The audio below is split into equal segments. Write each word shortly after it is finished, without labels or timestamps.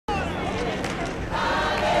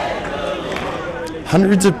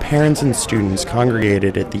Hundreds of parents and students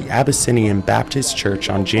congregated at the Abyssinian Baptist Church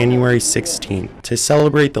on January 16th to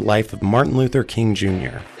celebrate the life of Martin Luther King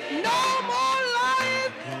Jr.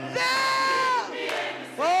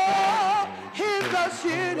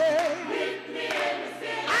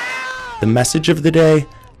 The message of the day: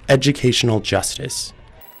 educational justice.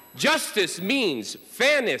 Justice means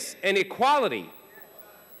fairness and equality,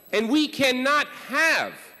 and we cannot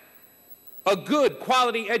have a good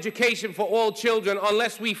quality education for all children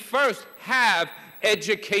unless we first have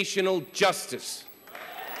educational justice.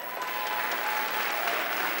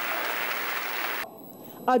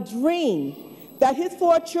 A dream that his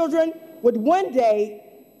 4 children would one day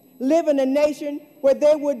live in a nation where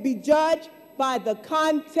they would be judged by the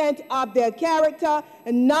content of their character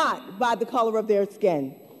and not by the color of their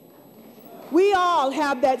skin. We all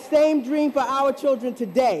have that same dream for our children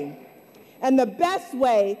today. And the best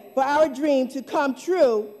way for our dream to come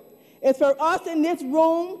true is for us in this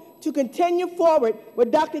room to continue forward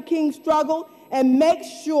with Dr. King's struggle and make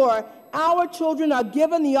sure our children are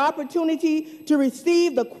given the opportunity to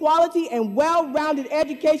receive the quality and well-rounded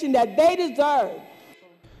education that they deserve.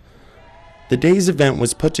 The day's event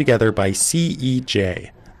was put together by CEJ,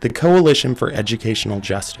 the Coalition for Educational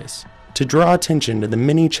Justice, to draw attention to the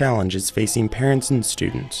many challenges facing parents and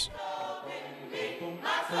students.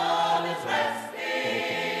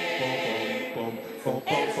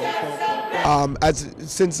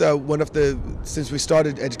 Since we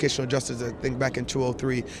started educational justice, I think back in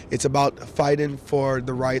 2003, it's about fighting for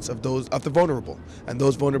the rights of the vulnerable, and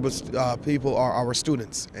those vulnerable people are our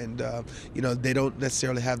students, and they don't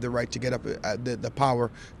necessarily have the right to get up, the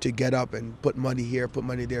power to get up and put money here, put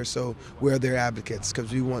money there. So we're their advocates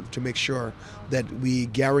because we want to make sure that we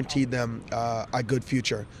guarantee them a good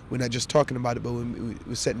future. We're not just talking about it, but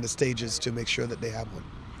we're setting the stages to make sure that they have one.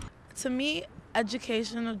 To me,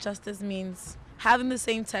 educational justice means having the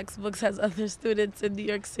same textbooks as other students in New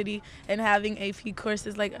York City and having AP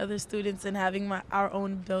courses like other students and having our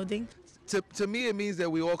own building. To me, it means that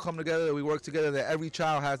we all come together, that we work together, that every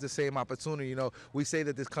child has the same opportunity. You know, we say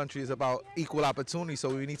that this country is about equal opportunity, so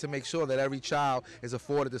we need to make sure that every child is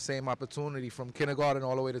afforded the same opportunity from kindergarten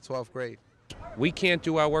all the way to 12th grade. We can't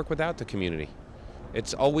do our work without the community.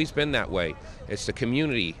 It's always been that way. It's the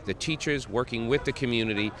community, the teachers working with the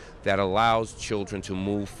community that allows children to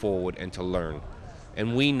move forward and to learn.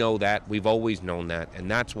 And we know that, we've always known that, and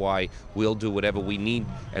that's why we'll do whatever we need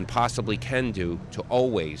and possibly can do to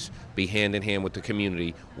always be hand in hand with the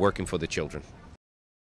community working for the children.